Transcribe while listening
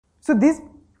So these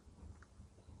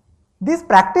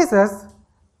practices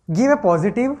give a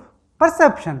positive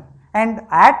perception, and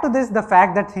add to this the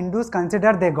fact that Hindus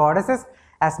consider their goddesses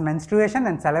as menstruation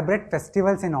and celebrate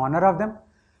festivals in honor of them.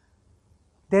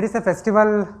 There is a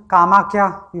festival,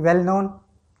 Kamakya, well known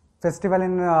festival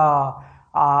in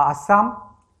Assam.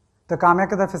 The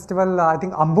Kamakya festival, I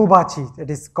think Ambubachi it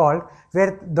is called,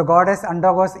 where the goddess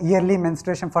undergoes yearly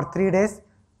menstruation for 3 days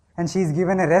and she is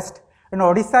given a rest. In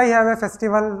Odisha, you have a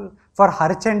festival for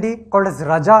Harchandi called as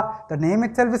Raja. The name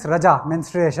itself is Raja,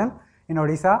 menstruation in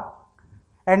Odisha.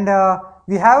 And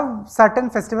we have certain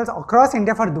festivals across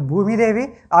India for the Bhumi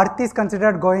Devi. Earth is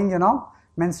considered going,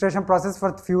 menstruation process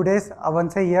for few days,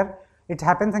 once a year. It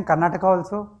happens in Karnataka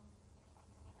also.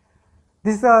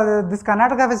 This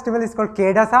Karnataka festival is called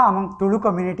Kedasa among Tulu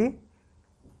community.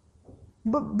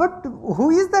 But who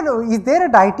is that? Is there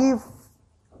a deity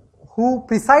who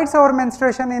presides over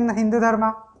menstruation in Hindu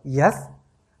Dharma? Yes,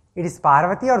 it is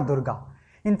Parvati or Durga.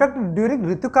 In fact, during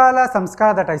Ritukala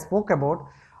Samskara that I spoke about,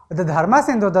 the Dharma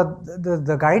Sindhu,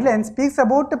 the guideline speaks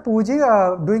about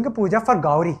doing a puja for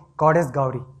Gauri, goddess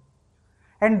Gauri.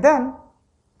 And then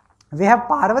we have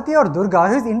Parvati or Durga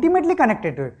who is intimately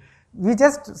connected to it. We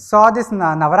just saw this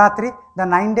Navaratri, the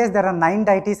 9 days there are 9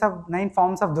 deities of 9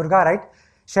 forms of Durga, right?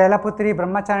 Shailaputri,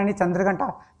 Brahmacharini,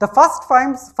 Chandraghanta. The first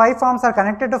 5 forms are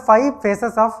connected to 5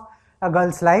 phases of a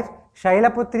girl's life.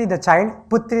 Shailaputri, the child,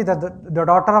 Putri, the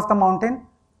daughter of the mountain,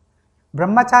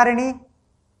 Brahmacharini,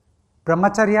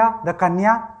 Brahmacharya, the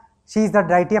Kanya, she is the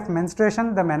deity of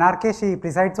menstruation, the menarche, she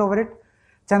presides over it.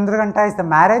 Chandraghanta is the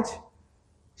marriage.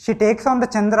 She takes on the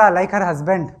Chandra like her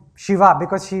husband, Shiva,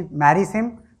 because she marries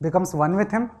him, becomes one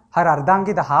with him, her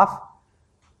Ardhangi, the half.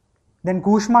 Then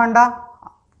Kushmanda,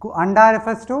 Anda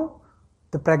refers to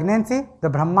the pregnancy, the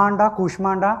Brahmanda,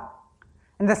 Kushmanda.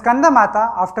 And the Skanda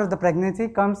Mata, after the pregnancy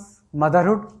comes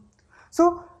motherhood.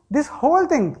 So this whole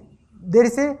thing,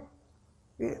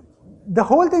 the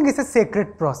whole thing is a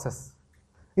sacred process.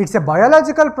 It's a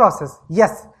biological process,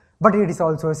 yes, but it is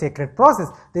also a sacred process.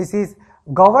 This is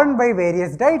governed by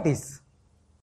various deities.